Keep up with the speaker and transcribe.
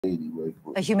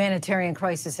A humanitarian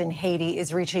crisis in Haiti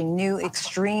is reaching new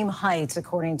extreme heights,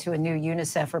 according to a new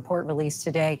UNICEF report released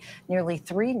today. Nearly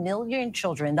 3 million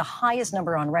children, the highest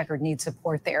number on record, need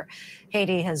support there.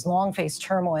 Haiti has long faced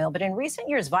turmoil, but in recent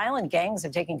years, violent gangs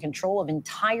have taken control of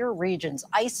entire regions,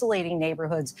 isolating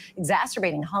neighborhoods,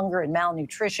 exacerbating hunger and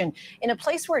malnutrition in a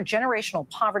place where generational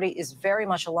poverty is very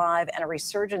much alive and a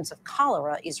resurgence of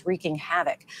cholera is wreaking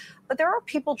havoc. But there are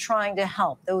people trying to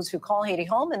help, those who call Haiti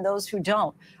home and those who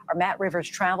don't. Our Matt Rivers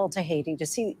traveled to Haiti to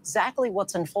see exactly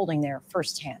what's unfolding there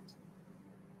firsthand.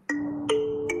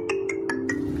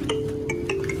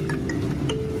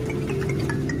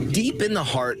 Deep in the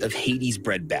heart of Haiti's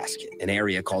breadbasket, an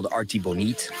area called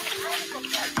Artibonite,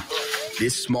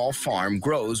 this small farm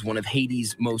grows one of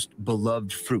Haiti's most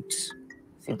beloved fruits.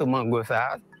 C'est un mango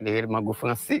ça, le mango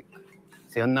français.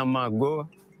 C'est un mango,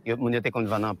 yo moun yo te kon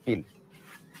vendre en pile.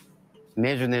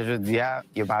 Mais je dis a,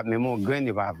 yo pas même mon grain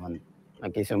yo pas vendre. En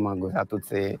question mango ça tout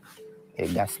c'est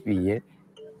gaspillé.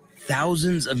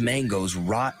 Thousands of mangoes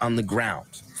rot on the ground,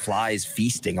 flies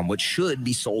feasting on what should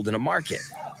be sold in a market.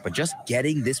 But just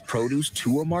getting this produce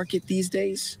to a market these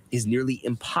days is nearly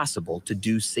impossible to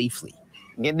do safely.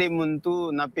 Gen des moun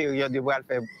tout dans période yo pral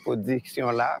faire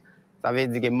production là, ça veut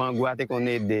dire que mango a te kon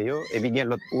aide yo et puis gen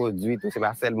l'autre produit tout c'est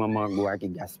pas seulement mango qui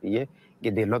gaspillé,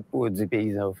 gen des autres produits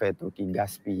paysans fait tout qui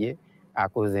gaspillé à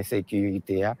cause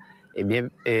d'insécurité a. Eh bien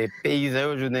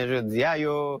paysans je dis a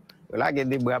yo là gen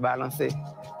des bras balancés.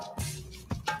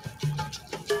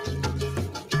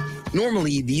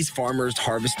 Normally, these farmers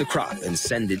harvest the crop and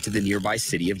send it to the nearby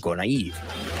city of Gonaïves.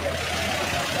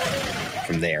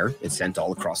 From there, it's sent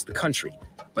all across the country.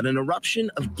 But an eruption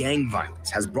of gang violence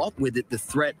has brought with it the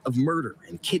threat of murder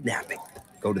and kidnapping.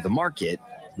 Go to the market,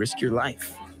 risk your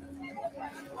life.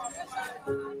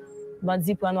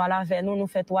 Bandi prend nous à la veille, nous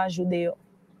fait 3 jours dehors.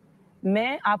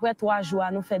 Mais après 3 jours,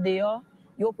 nous fait dehors,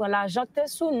 yo prend l'argent que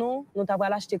sous nous, nous t'avons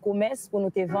acheté commerce pour nous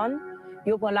te vendre,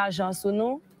 yo prend l'argent sous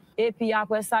nous. Et puis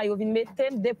après ça, ils viennent mettre,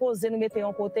 déposer, nous mettre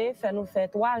en côté, faire nous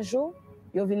faire 3 jours.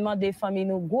 Ils viennent demander famille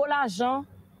nous gros l'argent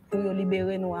pour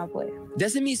libérer nous après.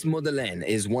 Desimis Modelaine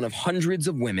is one of hundreds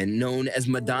of women known as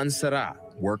Madame Sarah,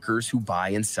 workers who buy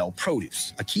and sell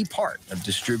produce, a key part of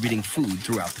distributing food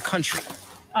throughout the country.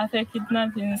 After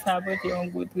kidnapping, ça a été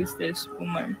une grosse tristesse pour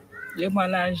moi. Je prends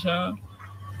l'argent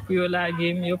pour la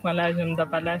game, je prends l'argent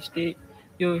pour l'acheter,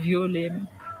 je viole.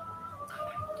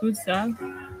 Tout ça.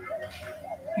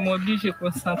 M'oblige à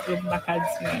concentrer sur la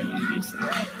qualité.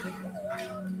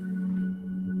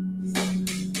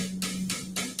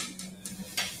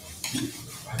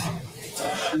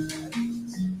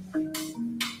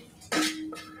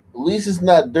 At least it's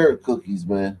not dirt cookies,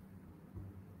 man.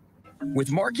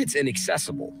 With markets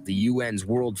inaccessible, the UN's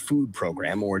World Food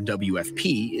Program, or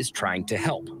WFP, is trying to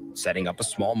help, setting up a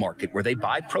small market where they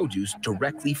buy produce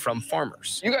directly from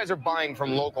farmers. You guys are buying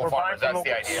from local farmers, that's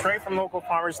the idea. Straight from local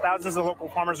farmers. Thousands of local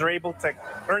farmers are able to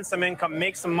earn some income,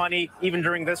 make some money, even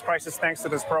during this crisis, thanks to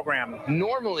this program.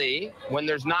 Normally, when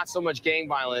there's not so much gang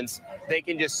violence, they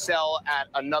can just sell at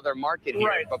another market here.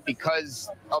 Right. But because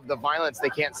of the violence, they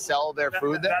can't sell their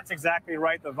food there? That's exactly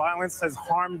right. The violence has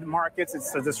harmed markets.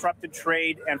 It's a disrupted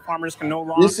trade, and farmers can no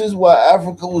longer. This is why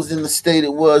Africa was in the state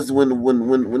it was when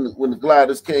the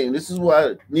gliders came. This is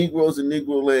why Negroes and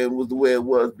Negro land was the way it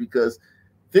was, because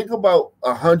think about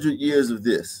 100 years of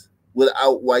this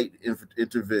without white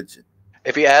intervention.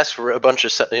 If you ask for a bunch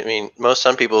of,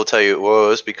 some people will tell you,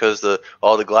 well, it's because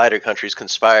all the glider countries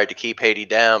conspired to keep Haiti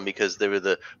down because they were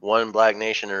the one black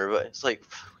nation. Or it's like,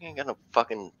 we ain't got no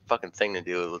fucking thing to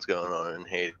do with what's going on in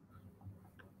Haiti.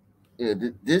 Yeah,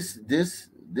 this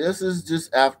is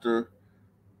just after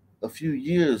a few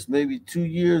years, maybe 2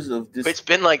 years of this. It's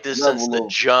been like this since the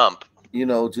jump.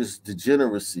 Just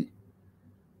degeneracy.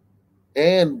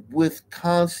 And with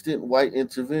constant white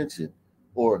intervention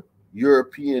or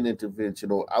European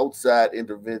intervention or outside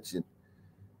intervention,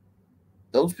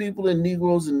 those people in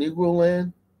Negroes and Negro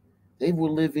land, they were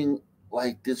living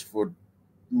like this for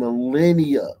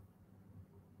millennia.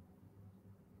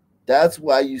 That's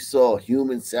why you saw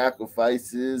human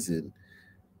sacrifices and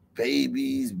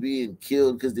babies being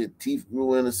killed because their teeth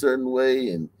grew in a certain way,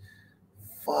 and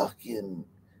fucking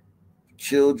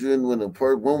children. When a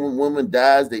woman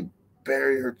dies, they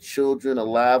bury her children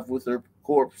alive with her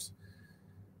corpse.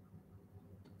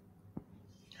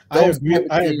 I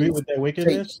agree with that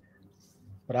wickedness,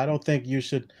 but I don't think you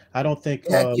should. I don't think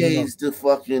decades to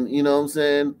fucking, you know what I'm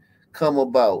saying, come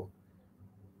about.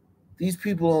 These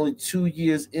people only 2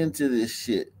 years into this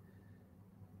shit.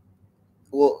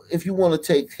 Well, if you want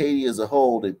to take Haiti as a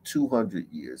whole, they're 200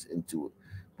 years into it.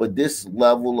 But this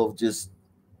level of just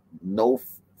no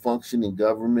functioning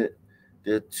government,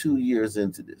 They're 2 years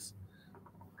into this.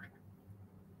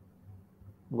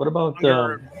 What about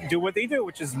do what they do,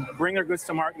 which is bring their goods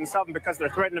to market and sell them because they're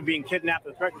threatened of being kidnapped,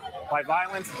 they're threatened by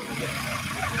violence.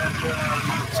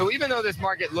 So even though this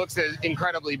market looks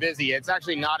incredibly busy, it's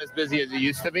actually not as busy as it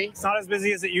used to be. It's not as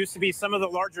busy as it used to be. Some of the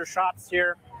larger shops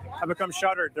here have become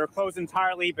shuttered. They're closed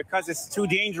entirely because it's too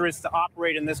dangerous to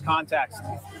operate in this context.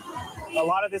 A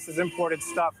lot of this is imported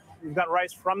stuff. We've got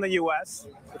rice from the U.S.,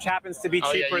 which happens to be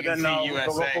cheaper than the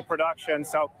local production.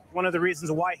 So one of the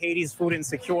reasons why Haiti's food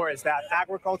insecure is that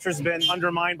agriculture's been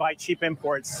undermined by cheap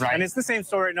imports. Right. And it's the same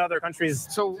story in other countries.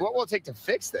 So what will it take to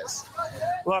fix this?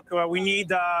 Look, we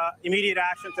need immediate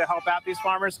action to help out these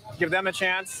farmers, give them a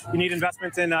chance. You need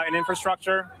investment in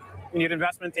infrastructure. You need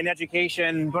investment in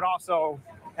education, but also,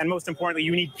 and most importantly,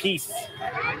 you need peace.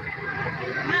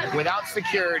 Without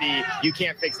security, you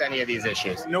can't fix any of these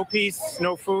issues. No peace,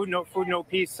 no food, no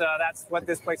peace. That's what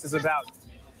this place is about.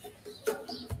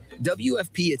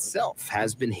 WFP itself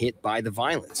has been hit by the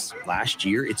violence. Last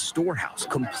year, its storehouse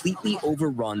completely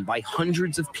overrun by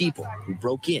hundreds of people who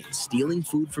broke in, stealing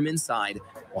food from inside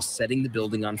while setting the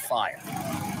building on fire.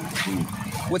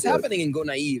 What's happening in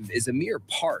Gonaïves is a mere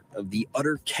part of the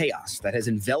utter chaos that has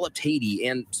enveloped Haiti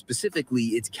and specifically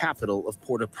its capital of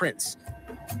Port-au-Prince.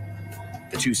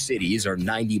 The two cities are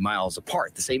 90 miles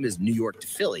apart, the same as New York to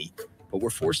Philly, but were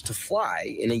forced to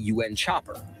fly in a UN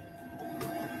chopper.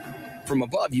 From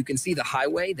above, you can see the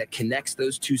highway that connects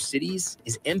those two cities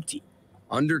is empty.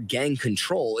 Under gang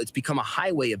control, it's become a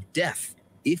highway of death.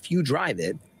 If you drive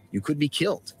it, you could be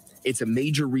killed. It's a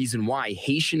major reason why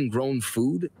Haitian-grown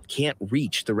food can't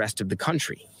reach the rest of the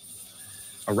country.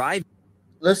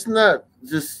 Let's not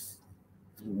just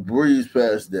breeze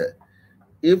past that.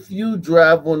 If you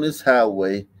drive on this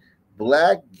highway,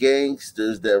 black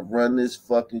gangsters that run this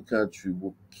fucking country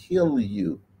will kill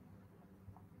you.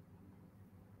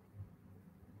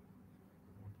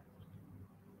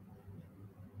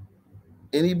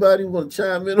 Anybody want to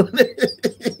chime in on that?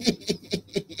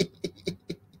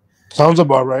 Sounds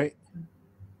about right.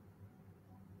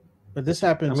 But this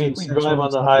happens. I mean, if you drive on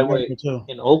the highway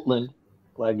in Oakland,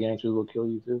 black gangsters will kill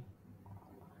you too.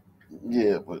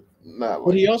 Yeah, but not.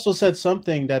 But he also said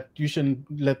something that you shouldn't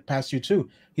let pass you too.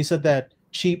 He said that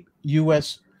cheap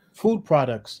U.S. food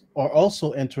products are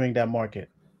also entering that market.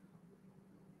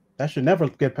 That should never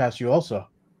get past you also.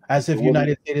 As if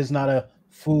United States is not a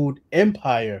food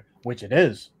empire, which it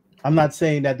is. I'm not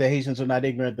saying that the Haitians are not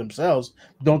ignorant themselves.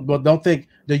 Don't think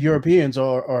the Europeans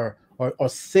are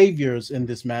saviors in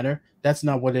this manner. That's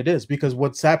not what it is, because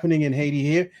what's happening in Haiti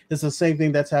here is the same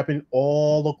thing that's happening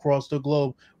all across the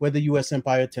globe where the U.S.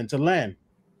 empire tend to land.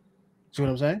 See what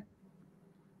I'm saying?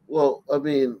 Well, I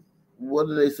mean, what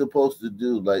are they supposed to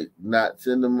do? Like not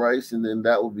send them rice, and then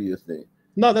that will be a thing.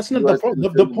 No, that's not the point.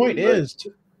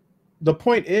 The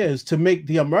point is to make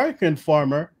the American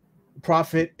farmer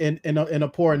profit in a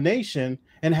poor nation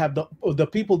and have the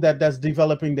people that's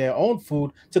developing their own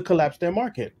food to collapse their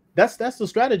market. That's the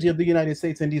strategy of the United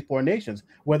States in these poor nations,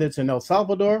 whether it's in El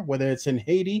Salvador, whether it's in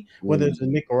Haiti, whether it's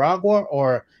in Nicaragua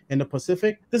or in the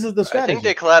Pacific. This is the strategy. I think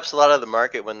they collapsed a lot of the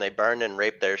market when they burned and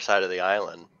raped their side of the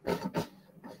island.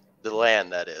 The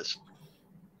land, that is.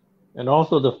 And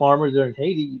also the farmers there in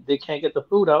Haiti, they can't get the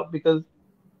food out because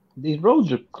these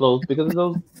roads are closed because of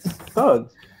those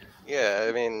thugs. Yeah,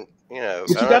 I mean, you know,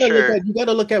 you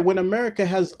gotta look at when America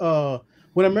has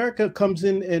when America comes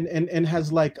in and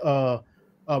has like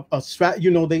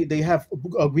they have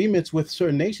agreements with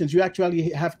certain nations. You actually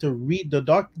have to read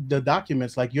the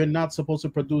documents. Like, you're not supposed to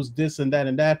produce this and that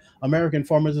and that. American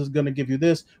farmers is going to give you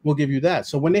this, we'll give you that.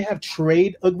 So when they have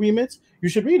trade agreements, you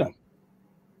should read them.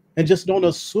 And just don't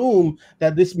assume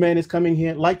that this man is coming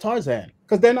here like Tarzan,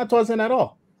 because they're not Tarzan at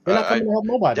all. They're not coming to help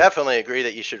nobody. Definitely agree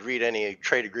that you should read any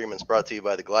trade agreements brought to you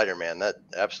by the Glider Man. That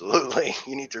absolutely,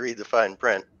 you need to read the fine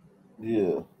print.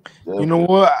 Yeah. You know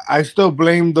what? I still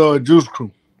blame the Juice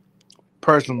Crew,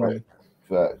 personally.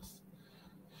 Facts.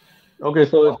 Okay,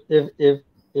 so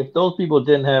if those people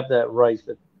didn't have that rice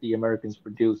that the Americans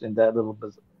produced in that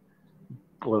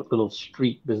little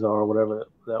street bazaar or whatever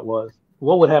that was,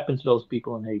 what would happen to those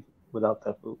people in Haiti without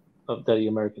that food that the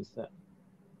Americans sent?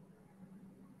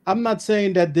 I'm not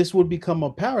saying that this would become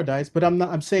a paradise, but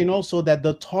I'm saying also that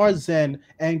the Tarzan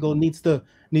angle needs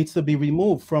to be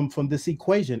removed from this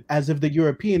equation, as if the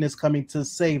European is coming to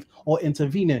save or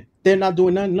intervene in. They're not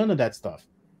doing none of that stuff.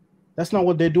 That's not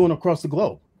what they're doing across the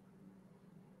globe.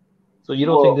 So you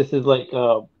don't think this is like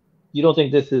you don't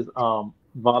think this is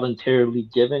voluntarily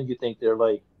given? You think they're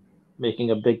like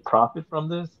making a big profit from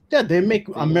this? Yeah,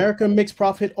 America makes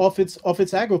profit off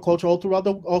its agriculture all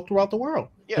throughout the world.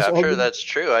 Yeah, I'm sure that's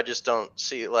true. I just don't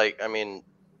see, like, I mean,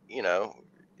 you know,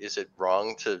 is it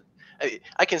wrong to?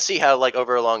 I can see how, like,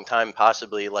 over a long time,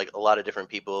 possibly, like, a lot of different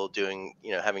people doing,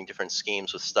 you know, having different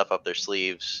schemes with stuff up their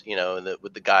sleeves, you know, and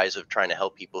with the guise of trying to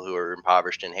help people who are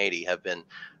impoverished in Haiti, have been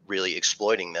really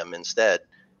exploiting them instead.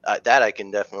 That I can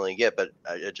definitely get, but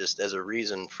just as a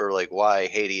reason for, like, why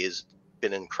Haiti has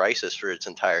been in crisis for its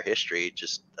entire history,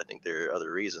 just I think there are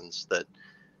other reasons that,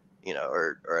 you know,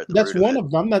 are at the That's root of one it. of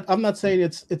them. I'm not saying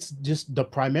it's just the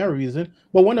primary reason,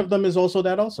 but one of them is also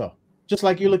that also. Just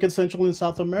like you look at Central and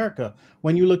South America,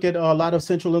 when you look at a lot of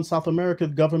Central and South America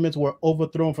governments were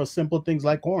overthrown for simple things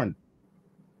like corn.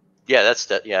 Yeah, that's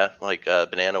yeah, like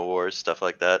banana wars, stuff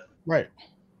like that. Right.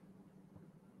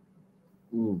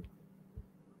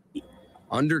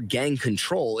 Under gang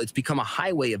control, it's become a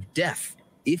highway of death.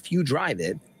 If you drive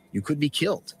it, you could be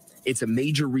killed. It's a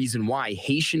major reason why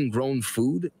Haitian-grown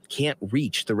food can't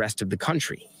reach the rest of the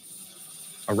country.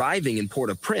 Arriving in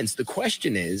Port-au-Prince, the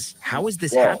question is, how has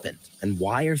this happened, and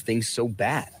why are things so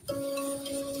bad?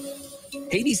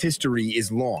 Haiti's history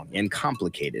is long and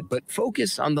complicated, but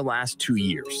focus on the last 2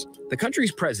 years. The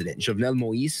country's president, Jovenel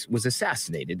Moïse, was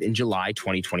assassinated in July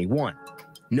 2021.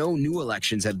 No new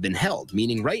elections have been held,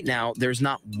 meaning right now there's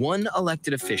not one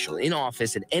elected official in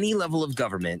office at any level of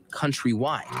government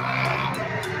countrywide.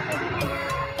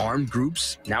 Armed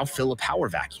groups now fill a power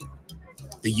vacuum.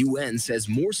 The UN says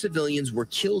more civilians were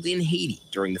killed in Haiti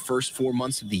during the first 4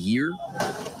 months of the year.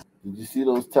 Did you see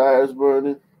those tires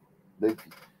burning?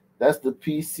 That's the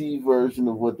PC version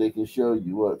of what they can show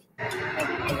you. What?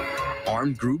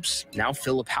 Armed groups now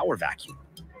fill a power vacuum.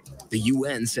 The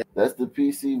UN said that's the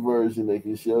PC version they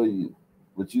can show you,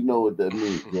 but you know what that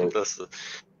means, right?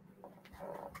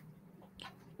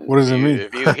 What does it mean?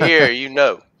 If you hear, you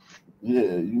know. Yeah,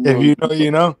 you know. If you know, you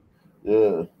know.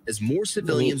 Yeah. As more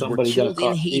civilians were killed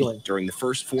in Haiti during the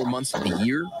first 4 months of the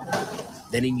year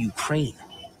than in Ukraine.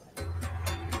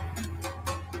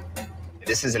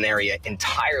 This is an area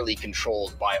entirely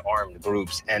controlled by armed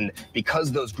groups, and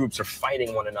because those groups are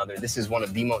fighting one another, this is one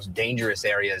of the most dangerous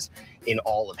areas in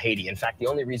all of Haiti. In fact, the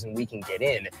only reason we can get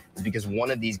in is because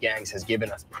one of these gangs has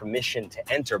given us permission to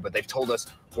enter, but they've told us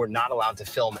we're not allowed to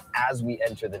film as we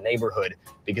enter the neighborhood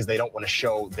because they don't want to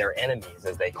show their enemies,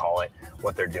 as they call it,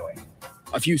 what they're doing.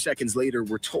 A few seconds later,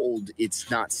 we're told it's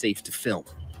not safe to film.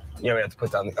 Yeah, we have to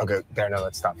put down. Okay, there. No,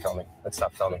 let's stop filming. Let's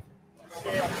stop filming.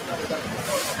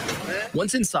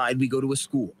 Once inside, we go to a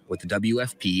school with the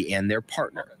WFP and their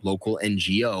partner, local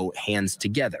NGO, hands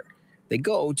together. They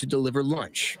go to deliver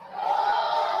lunch.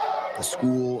 The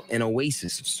school, an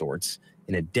oasis of sorts,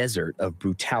 in a desert of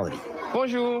brutality.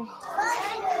 Bonjour.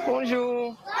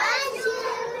 Bonjour.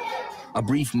 A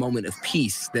brief moment of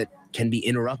peace that can be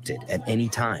interrupted at any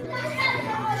time.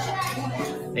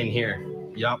 In here.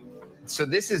 Yup. So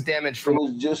this is damage from... It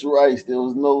was just rice. There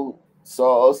was no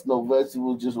sauce, no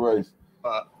vegetables, just rice.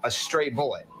 A stray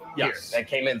bullet. Yes. Here, that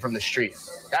came in from the street.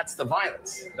 That's the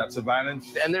violence. That's the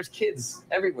violence. And there's kids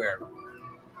everywhere.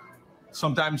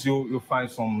 Sometimes you'll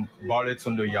find some bullets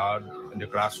on the yard, in the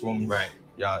classroom. Right.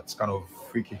 Yeah, it's kind of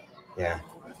freaky. Yeah.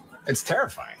 It's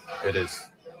terrifying. It is.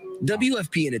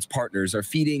 WFP and its partners are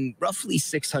feeding roughly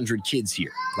 600 kids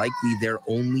here, likely their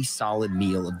only solid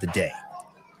meal of the day.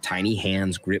 Tiny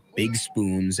hands grip big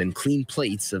spoons and clean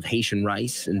plates of Haitian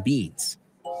rice and beans.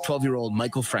 12-year-old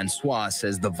Michael Francois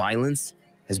says the violence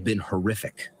has been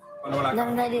horrific.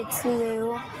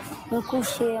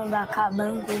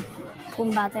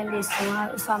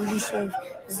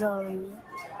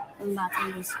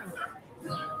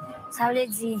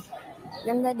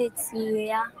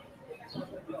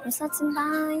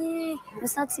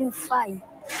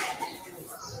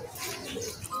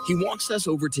 He walks us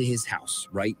over to his house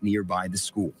right nearby the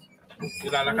school.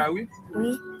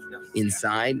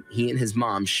 Inside, he and his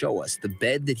mom show us the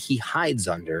bed that he hides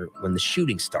under when the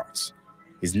shooting starts.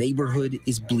 His neighborhood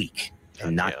is bleak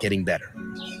and not getting better.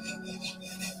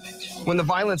 When the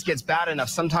violence gets bad enough,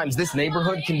 sometimes this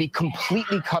neighborhood can be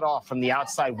completely cut off from the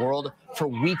outside world for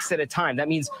weeks at a time. That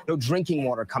means no drinking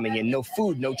water coming in, no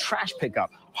food, no trash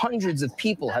pickup. Hundreds of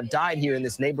people have died here in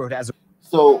this neighborhood as a...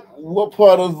 So what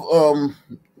part of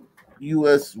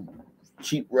U.S.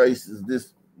 cheap rice is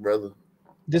this, brother?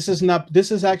 This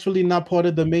is actually not part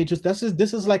of the major. This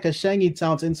is like a shanty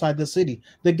town inside the city.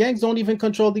 The gangs don't even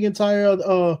control the entire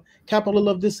capital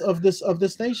of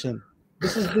this nation.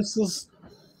 This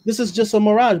is just a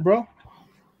mirage, bro.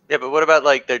 Yeah, but what about,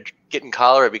 like, they're getting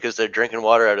cholera because they're drinking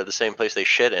water out of the same place they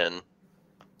shit in?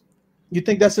 You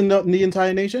think that's in the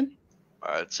entire nation?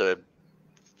 It's a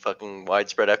fucking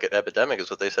widespread epidemic, is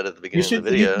what they said at the beginning of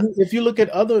the video. If you look at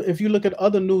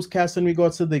other newscasts in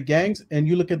regards to the gangs, and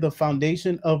you look at the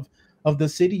foundation of of the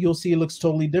city, you'll see it looks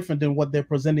totally different than what they're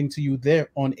presenting to you there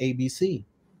on ABC.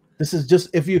 This is just,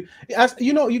 if you ask,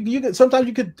 you sometimes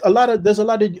you could, there's a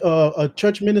lot of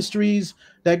church ministries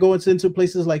that go into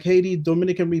places like Haiti,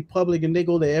 Dominican Republic, and they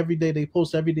go there every day. They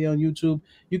post every day on YouTube.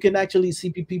 You can actually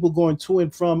see people going to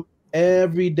and from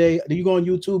every day. You go on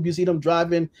YouTube, you see them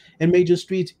driving in major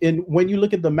streets. And when you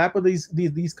look at the map of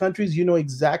these countries, you know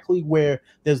exactly where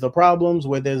there's the problems,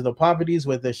 where there's the poverties,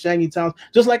 where there's shanty towns.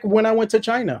 Just like when I went to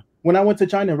China. When I went to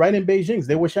China, right in Beijing,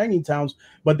 there were shanty towns,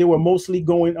 but they were mostly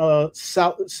going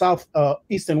south,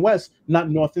 east and west, not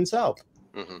north and south.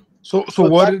 Mm-hmm. So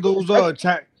what are those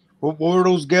what were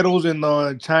those ghettos in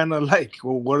China like?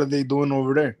 What are they doing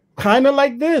over there? Kind of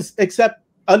like this, except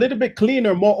a little bit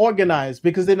cleaner, more organized,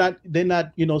 because they're not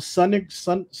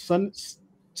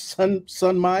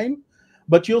sun mine.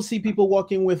 But you'll see people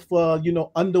walking with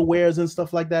underwears and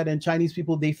stuff like that. And Chinese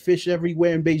people, they fish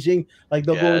everywhere in Beijing. Like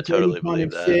they'll go into any pond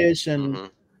and fish. And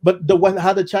but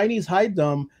how the Chinese hide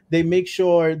them, they make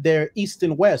sure they're east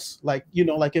and west. Like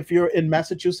like if you're in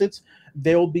Massachusetts,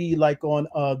 they'll be like on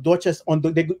Dorchester on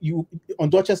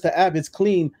Dorchester Ave. It's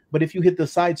clean, but if you hit the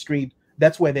side street,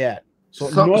 that's where they're at. So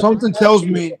something tells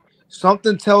me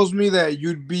that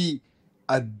you'd be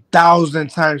 1,000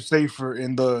 times safer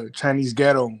in the Chinese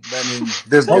ghetto than in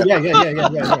this ghetto. Yeah.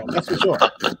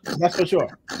 That's for sure.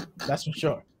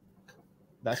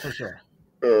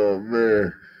 Oh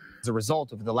man. As a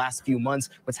result of the last few months,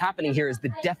 what's happening here is the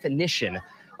definition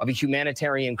of a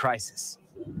humanitarian crisis.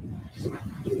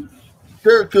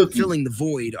 Filling the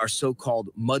void are so-called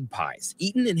mud pies,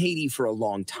 eaten in Haiti for a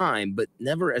long time, but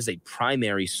never as a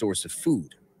primary source of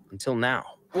food until now.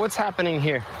 What's happening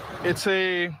here? It's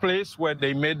a place where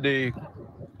they made the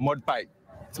mud pie.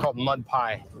 It's called mud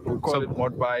pie. We call it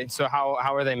mud pie. So how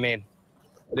are they made?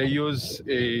 They use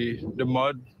the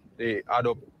mud. They add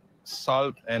up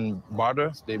salt and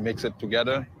butter. They mix it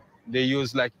together. They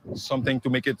use like something to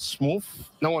make it smooth.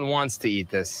 No one wants to eat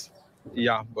this.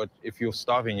 Yeah, but if you're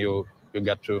starving, you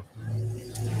get to.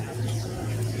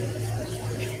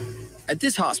 At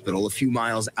this hospital, a few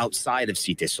miles outside of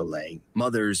Cité Soleil,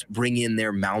 mothers bring in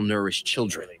their malnourished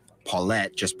children.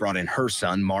 Paulette just brought in her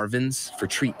son, Marvin's, for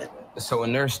treatment. So a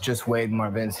nurse just weighed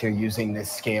Marvin's here using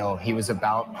this scale. He was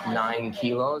about 9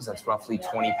 kilos. That's roughly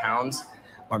 20 pounds.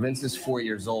 Marvin's is 4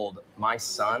 years old. My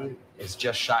son is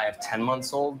just shy of 10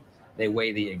 months old. They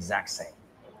weigh the exact same.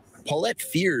 Paulette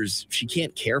fears she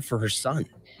can't care for her son.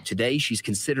 Today, she's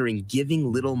considering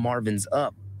giving little Marvin's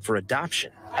up for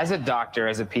adoption. As a doctor,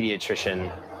 as a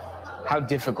pediatrician, how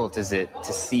difficult is it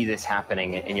to see this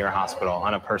happening in your hospital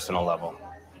on a personal level?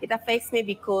 It affects me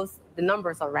because the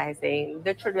numbers are rising.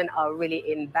 The children are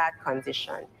really in bad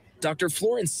condition. Dr.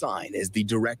 Florence Sine is the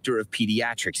director of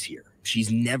pediatrics here.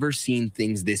 She's never seen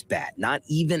things this bad, not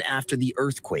even after the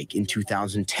earthquake in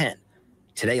 2010.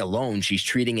 Today alone, she's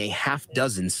treating a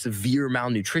half-dozen severe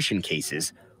malnutrition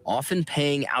cases, often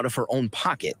paying out of her own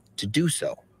pocket to do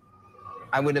so.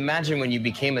 I would imagine when you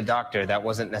became a doctor, that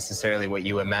wasn't necessarily what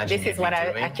you imagined. This is what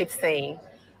I keep saying.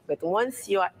 But once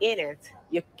you are in it,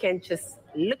 you can just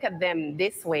look at them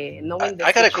this way, knowing the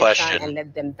I got a situation question. and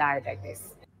let them die like this.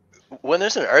 When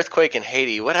there's an earthquake in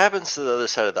Haiti, what happens to the other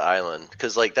side of the island?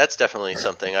 Because that's definitely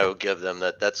something I would give them.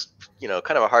 That's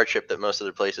kind of a hardship that most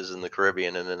other places in the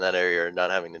Caribbean and in that area are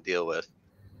not having to deal with.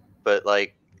 But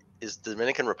is the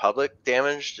Dominican Republic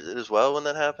damaged as well when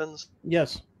that happens?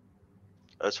 Yes.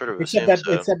 I sort of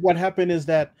except what happened is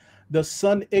that the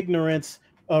sun ignorance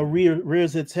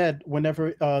rears its head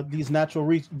whenever these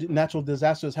natural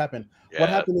disasters happen. What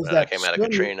happened is that came out of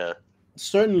Katrina.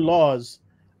 Certain laws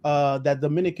that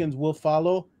Dominicans will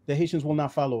follow, the Haitians will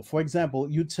not follow. For example,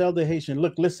 you tell the Haitian,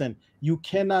 look, listen, you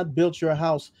cannot build your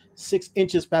house 6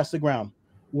 inches past the ground.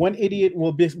 One idiot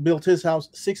will build his house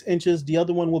 6 inches. The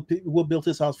other one will build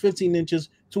his house 15 inches,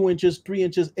 2 inches, 3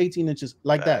 inches, 18 inches,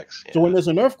 like that. Yeah. So when there's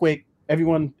an earthquake,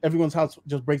 everyone's house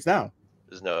just breaks down.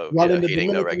 There's no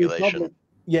heating, no regulation.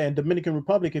 In Dominican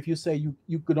Republic, if you say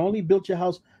you could only build your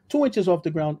house 2 inches off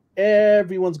the ground,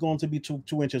 everyone's going to be two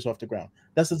inches off the ground.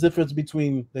 That's the difference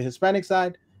between the Hispanic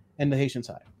side and the Haitian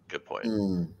side. Good point.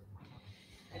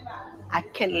 I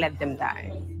can't let them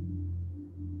die.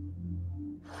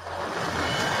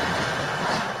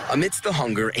 Amidst the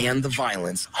hunger and the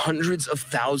violence, hundreds of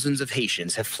thousands of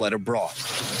Haitians have fled abroad,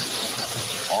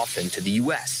 often to the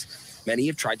U.S. Many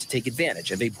have tried to take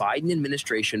advantage of a Biden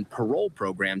administration parole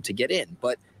program to get in,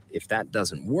 but if that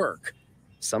doesn't work,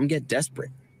 some get desperate.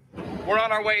 We're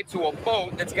on our way to a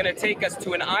boat that's going to take us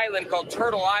to an island called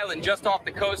Turtle Island just off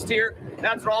the coast here.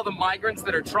 That's where all the migrants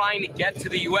that are trying to get to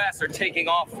the U.S. are taking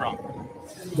off from.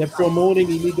 They're promoting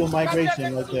illegal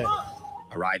migration right there.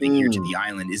 Arriving here to the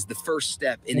island is the first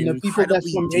step in And an the people that's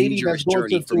incredibly from Haiti dangerous that's going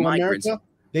journey for to migrants. America,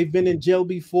 they've been in jail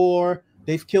before.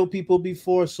 They've killed people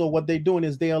before. So what they're doing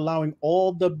is they're allowing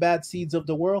all the bad seeds of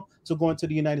the world to go into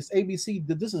the United States.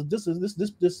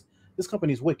 ABC, this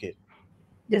company is wicked.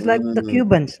 Just like the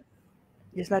Cubans.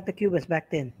 Just like the Cubans back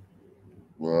then.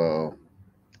 Wow.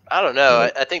 I don't know.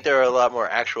 I think there are a lot more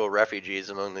actual refugees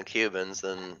among the Cubans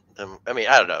than I mean,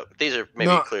 I don't know. These are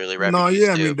maybe clearly refugees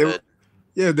I too, mean,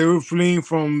 but they were fleeing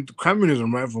from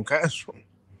communism, right? From Castro.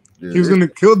 He was gonna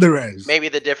kill their ass. maybe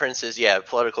the difference is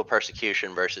political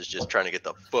persecution versus just trying to get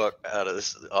the fuck out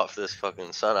of off this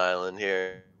fucking Sun Island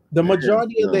here. The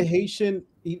majority of the Haitian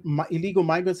illegal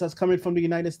migrants that's coming from the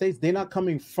United States, they're not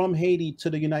coming from Haiti to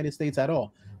the United States at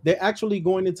all. They're actually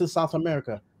going into South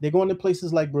America. They're going to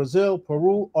places like Brazil,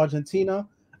 Peru, Argentina,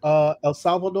 El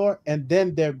Salvador, and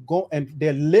then they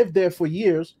live there for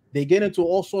years. They get into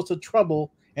all sorts of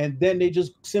trouble, and then they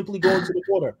just simply go into the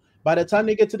border. By the time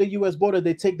they get to the U.S. border,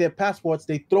 they take their passports,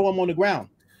 they throw them on the ground,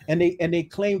 and they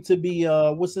claim to be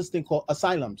what's this thing called,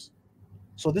 asylums.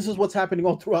 So this is what's happening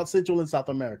all throughout Central and South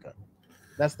America.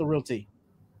 That's the real tea.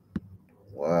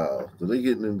 Wow. So they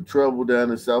getting in trouble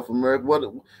down in South America.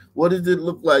 What does it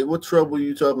look like? What trouble are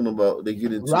you talking about? They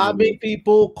get into Robbing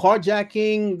people,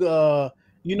 carjacking,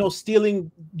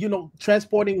 stealing,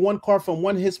 transporting one car from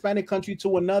one Hispanic country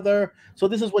to another. So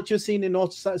this is what you're seeing in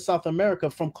North South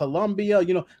America, from Colombia.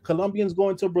 Colombians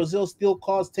going to Brazil, steal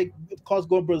cars, take cars,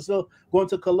 go to Brazil, going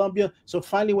to Colombia. So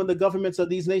finally, when the governments of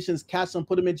these nations catch them,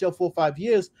 put them in jail 4 or 5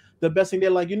 years, the best thing,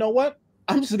 they're like, you know what?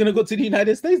 I'm just going to go to the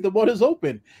United States. The border's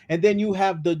open. And then you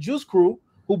have the juice crew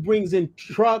who brings in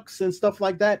trucks and stuff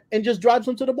like that and just drives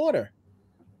them to the border.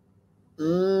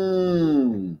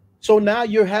 So now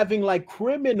you're having like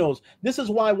criminals. This is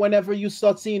why whenever you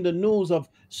start seeing the news of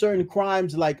certain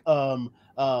crimes like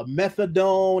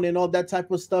methadone and all that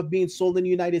type of stuff being sold in the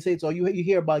United States, or you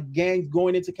hear about gangs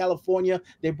going into California,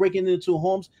 they're breaking into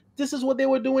homes. This is what they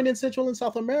were doing in Central and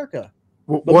South America.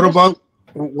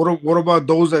 What about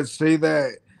those that say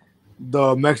that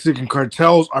the Mexican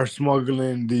cartels are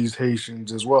smuggling these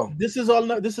Haitians as well? This is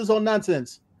all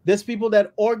nonsense. There's people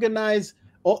that organize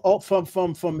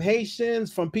from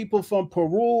Haitians, from people from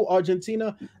Peru,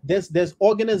 Argentina. There's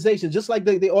organizations, just like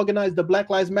they organize the Black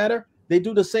Lives Matter. They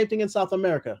do the same thing in South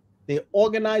America. They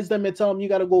organize them and tell them you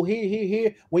got to go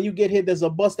here. When you get here, there's a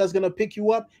bus that's gonna pick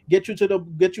you up, get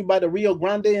you by the Rio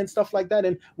Grande and stuff like that.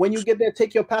 And when you get there,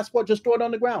 take your passport, just throw it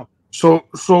on the ground. So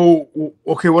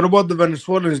okay, what about the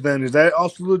Venezuelans then? Is that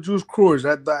also the juice crew? Or is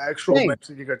that the actual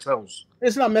Mexican cartels?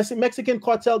 It's not Mexican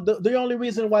cartel. The only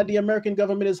reason why the American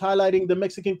government is highlighting the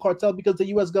Mexican cartel because the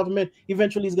U.S. government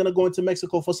eventually is going to go into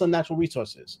Mexico for some natural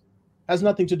resources. Has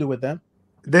nothing to do with them.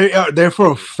 They're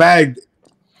for a fact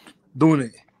doing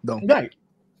it though. Right.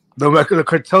 The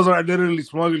cartels are literally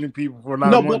smuggling people for a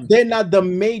lot of money. But they're not the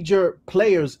major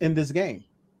players in this game.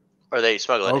 Are they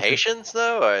smuggling Haitians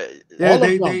though? Or... Yeah,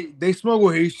 they smuggle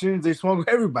Haitians. They smuggle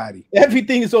everybody.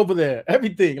 Everything is over there.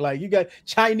 Everything. Like you got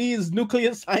Chinese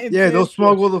nuclear scientists. Yeah, they'll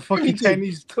smuggle the fucking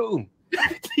Chinese too.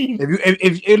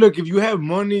 If you have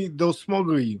money, they'll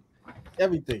smuggle you.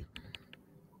 Everything.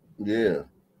 Yeah.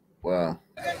 Wow.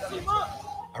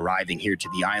 Arriving here to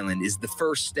the island is the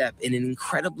first step in an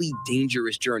incredibly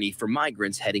dangerous journey for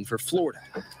migrants heading for Florida.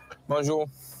 Bonjour.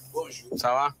 Bonjour.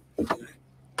 Ça va?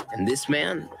 And this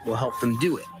man will help them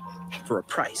do it for a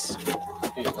price.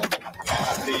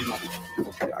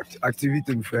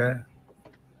 Activité me fait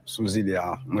sous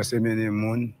Ilia. Moi c'est mener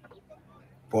moun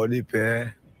pour des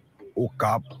paix au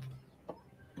Cap,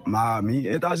 Miami,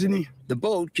 États-Unis. The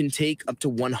boat can take up to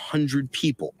 100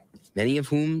 people, many of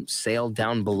whom sail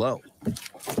down below.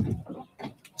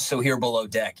 So here below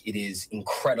deck, it is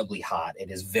incredibly hot. It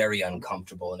is very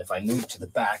uncomfortable. And if I move to the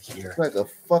back here, it's like a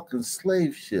fucking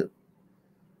slave ship.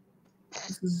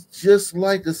 This is just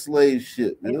like a slave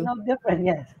ship. It's no different,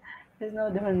 yes. It's no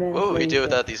different than. What would we do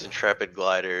without these intrepid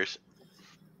gliders?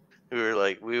 We were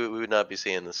like, we would not be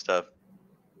seeing this stuff.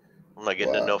 I'm not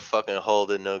getting to no fucking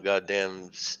hold in no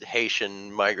goddamn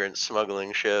Haitian migrant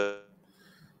smuggling ship.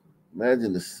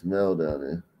 Imagine the smell down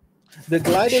there. The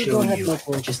gliders don't have no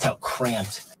just how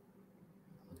cramped.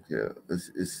 Yeah,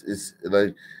 it's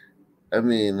like, I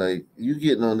mean, like you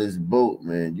getting on this boat,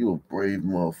 man. You a brave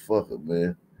motherfucker,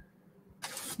 man.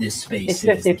 This space,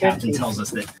 the captain tells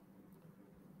us that.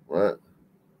 What?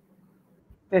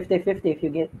 50-50 if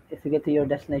you get to your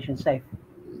destination safe.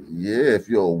 Yeah, if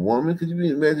you're a woman, could you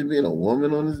imagine being a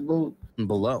woman on this boat?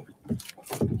 Below.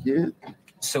 Yeah.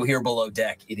 So here below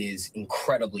deck, it is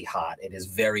incredibly hot. It is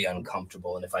very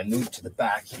uncomfortable. And if I move to the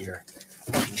back here,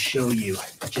 I can show you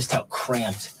just how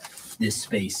cramped this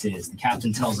space is. The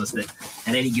captain tells us that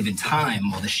at any given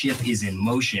time, while the ship is in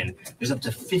motion, there's up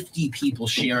to 50 people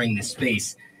sharing this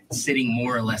space, sitting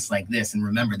more or less like this. And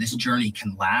remember, this journey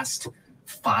can last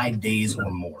 5 days or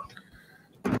more.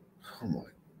 Oh my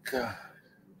God.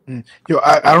 Yo,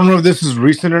 I don't know if this is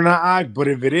recent or not, but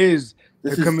if it is,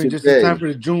 This they're is coming just in time today.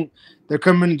 for the June. They're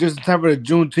coming just in time for the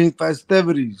Juneteenth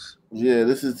festivities. Yeah,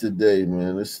 this is today,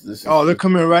 man. This is. Oh, they're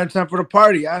coming right in time for the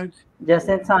party. Just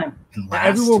in time.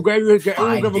 Everyone grab a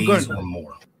 5 gun. days or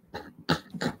more.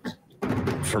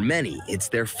 For many, it's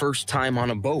their first time on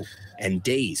a boat, and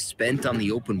days spent on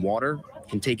the open water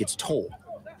can take its toll.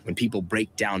 When people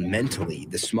break down mentally,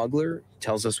 the smuggler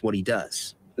tells us what he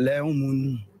does.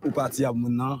 Ou parti a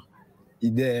moun nan,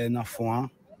 ide nan fond,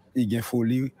 I gen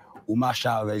foli, ou marche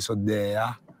avec so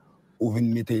derrière, ou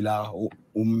vin mette là,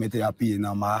 ou mette à pied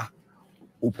nan ma,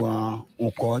 ou prend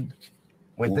un code.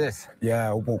 With this?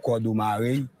 Yeah, ou prend code ou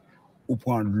mari, ou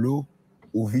prend de l'eau,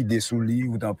 ou vide sous lit,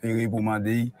 ou tempérer pour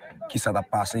demander qui ça t'a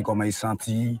passé, comment il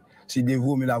senti. Si de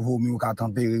vomi la vomi ou ka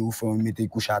tempérer ou faut mettre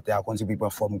couche à terre quand c'est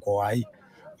pour forme quoi.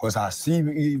 Comme ça, si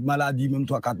maladie même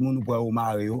 3-4 moun ou pour au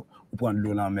mari ou prendre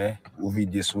l'eau dans mer, ou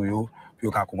vide sous yo, puis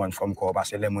ou ka comprendre forme quoi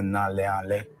parce que les moun nan lè en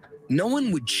lè. No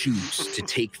one would choose to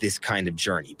take this kind of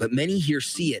journey, but many here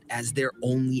see it as their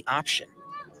only option.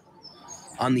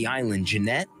 On the island,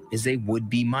 Jeanette is a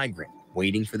would-be migrant,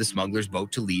 waiting for the smuggler's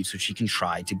boat to leave so she can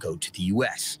try to go to the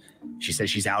U.S. She says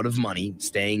she's out of money,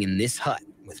 staying in this hut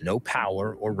with no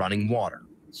power or running water.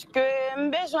 Que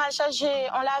besoin chercher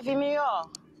on la vie meilleure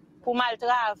pour mal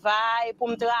travail, pour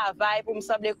me travail, pour me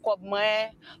sembler comme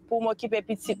moi, pour m'occuper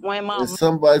petit moi And maman.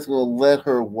 somebody's gonna let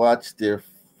her watch their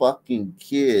fucking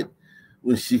kid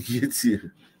when she gets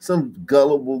here. Some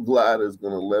gullible glider's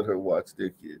gonna let her watch their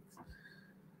kids.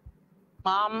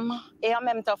 Maman et en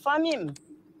même temps famille.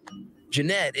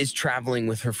 Jeanette is traveling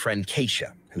with her friend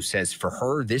Keisha, who says for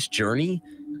her, this journey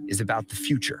is about the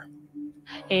future.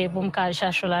 Et pour me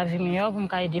chercher la vie meilleure, pour me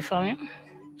aider famille.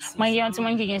 Moi, j'ai un petit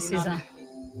monde qui a 6 ans.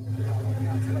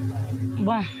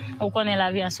 Bon, on connaît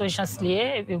la vie en so chance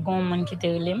liée, et puis bon monde qui te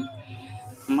relève.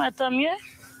 Moi, tant mieux,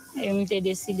 et je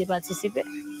décidé de participer.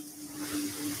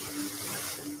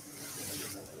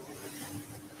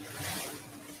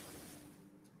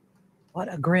 What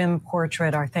a grim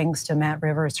portrait. Our thanks to Matt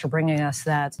Rivers for bringing us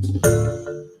that.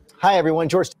 Hi, everyone.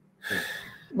 George.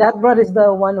 That brother is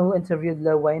the one who interviewed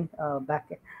Lil Wayne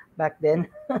back then.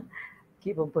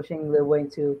 Keep on pushing Lil Wayne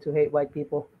to hate white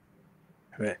people.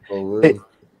 Right. Oh, really?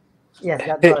 Yes,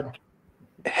 that brother.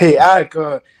 Hey, Alec,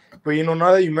 but you know,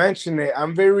 now that you mention it,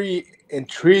 I'm very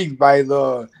intrigued by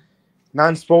the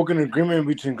non-spoken agreement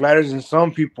between gliders and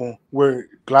some people, where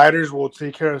gliders will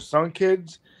take care of some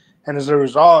kids, and as a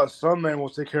result, some men will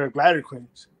take care of glider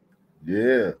queens.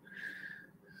 Yeah.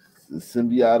 It's a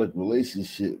symbiotic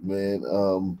relationship, man.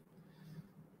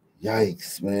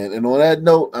 Yikes, man. And on that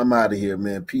note, I'm out of here,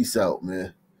 man. Peace out,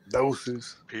 man.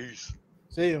 Doses. Peace.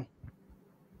 See you.